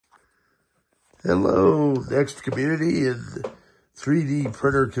Hello, next community and 3D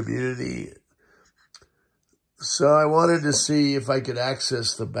printer community. So I wanted to see if I could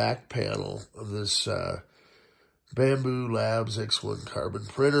access the back panel of this Bambu Labs X1 Carbon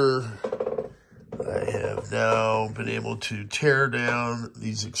printer. I have now been able to tear down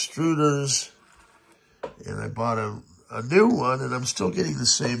these extruders, and I bought a new one, and I'm still getting the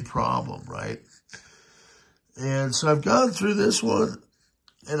same problem, right? And so I've gone through this one,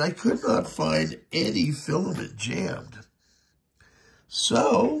 and I could not find any filament jammed.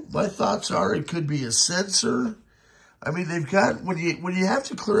 So my thoughts are it could be a sensor. I mean, they've got, when you have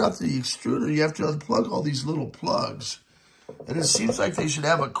to clear out the extruder, you have to unplug all these little plugs. And it seems like they should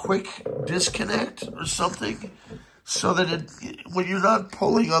have a quick disconnect or something so that when you're not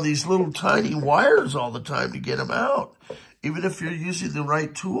pulling on these little tiny wires all the time to get them out, even if you're using the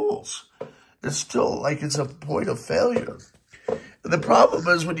right tools, it's still like it's a point of failure. And the problem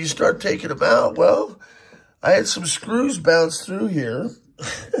is when you start taking them out, well, I had some screws bounce through here.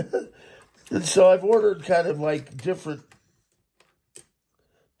 And so I've ordered kind of like different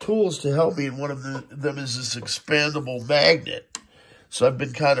tools to help me. And one of them is this expandable magnet. So I've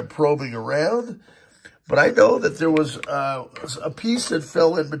been kind of probing around. But I know that there was a piece that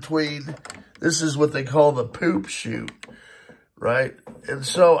fell in between. This is what they call the poop chute, right? And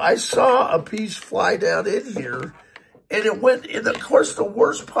so I saw a piece fly down in here. And it went in, of course, the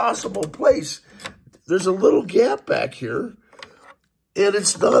worst possible place. There's a little gap back here, and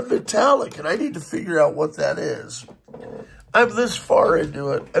it's non-metallic, and I need to figure out what that is. I'm this far into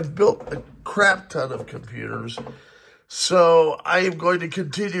it. I've built a crap ton of computers, so I am going to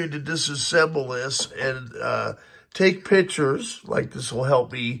continue to disassemble this and take pictures. Like, this will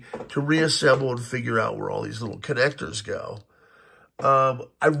help me to reassemble and figure out where all these little connectors go.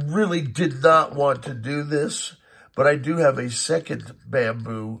 I really did not want to do this, but I do have a second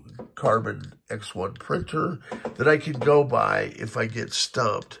Bambu Carbon X1 printer that I can go by if I get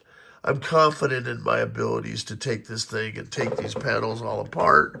stumped. I'm confident in my abilities to take this thing and take these panels all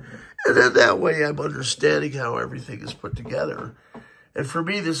apart. And then that way I'm understanding how everything is put together. And for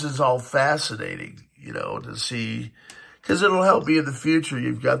me, this is all fascinating, you know, to see, because it'll help me in the future.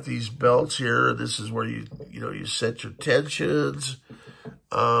 You've got these belts here. This is where you set your tensions.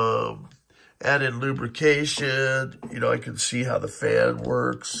 Added lubrication, I can see how the fan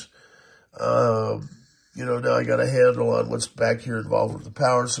works. Now I got a handle on what's back here involved with the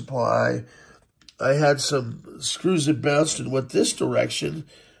power supply. I had some screws that bounced and went this direction,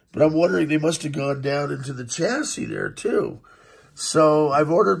 but I'm wondering they must have gone down into the chassis there too. So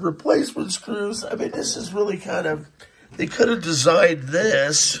I've ordered replacement screws. I mean, this is really kind of, they could have designed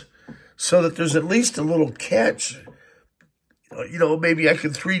this so that there's at least a little catch. Maybe I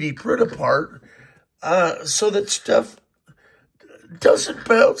can 3D print a part so that stuff doesn't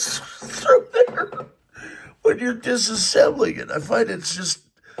bounce through there when you're disassembling it. I find there's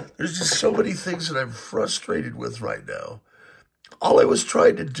just so many things that I'm frustrated with right now. All I was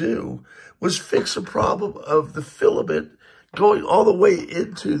trying to do was fix a problem of the filament going all the way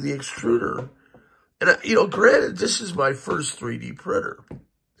into the extruder. And, granted, this is my first 3D printer.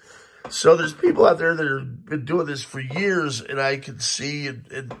 So there's people out there that have been doing this for years, and I can see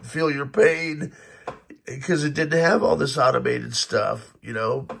and feel your pain because it didn't have all this automated stuff,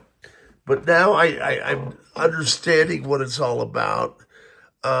 But now I'm understanding what it's all about.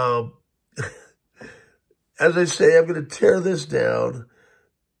 As I say, I'm going to tear this down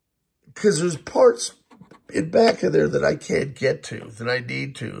because there's parts in back of there that I can't get to, that I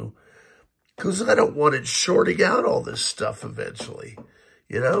need to, because I don't want it shorting out all this stuff eventually.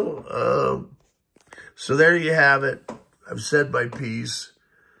 So there you have it. I've said my piece.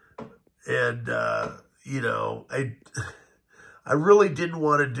 And, I really didn't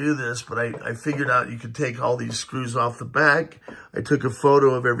want to do this, but I figured out you could take all these screws off the back. I took a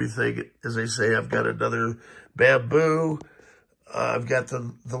photo of everything. As I say, I've got another Bambu. I've got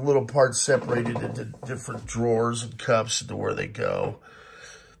the little parts separated into different drawers and cups into where they go.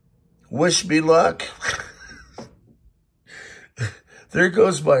 Wish me luck. There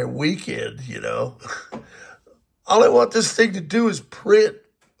goes my weekend, All I want this thing to do is print,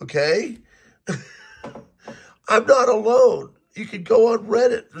 okay? I'm not alone. You can go on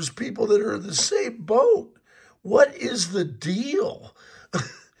Reddit. There's people that are in the same boat. What is the deal?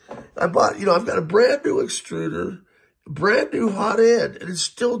 I've got a brand new extruder, brand new hot end, and it's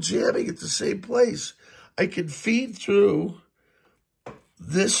still jamming at the same place. I can feed through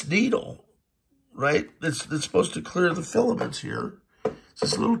this needle, right? That's supposed to clear the filaments here. It's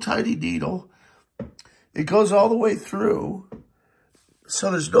this little tiny needle. It goes all the way through,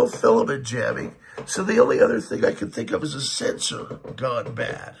 so there's no filament jamming. So the only other thing I can think of is a sensor gone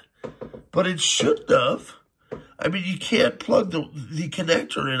bad. but it shouldn't have. I mean, you can't plug the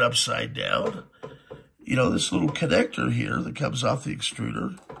connector in upside down. You know, this little connector here that comes off the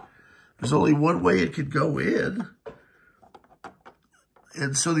extruder. There's only one way it could go in.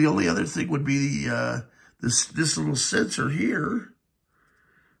 And so the only other thing would be this little sensor here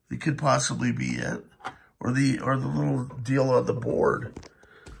that could possibly be it, or the little deal on the board.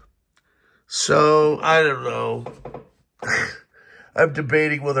 So I don't know. I'm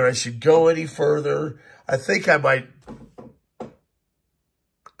debating whether I should go any further. I think I might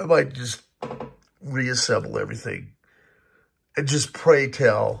just reassemble everything and just pray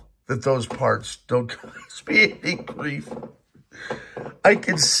tell that those parts don't cause me any grief. I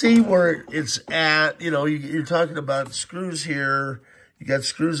can see where it's at. You know, you're talking about screws here. You got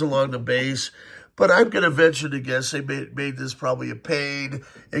screws along the base. But I'm going to venture to guess they made this probably a pain.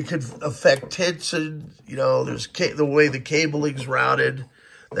 It could affect tension. You know, there's the way the cabling's routed.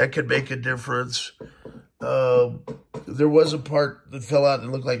 That could make a difference. There was a part that fell out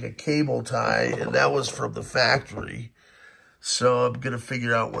and looked like a cable tie, and that was from the factory. So I'm going to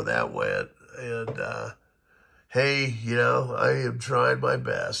figure out where that went. And, hey, you know, I am trying my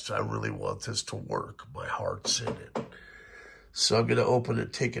best. I really want this to work. My heart's in it. So I'm going to open a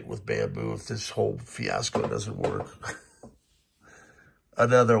ticket with Bambu if this whole fiasco doesn't work.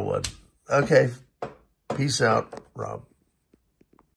 Another one. Okay. Peace out, Rob.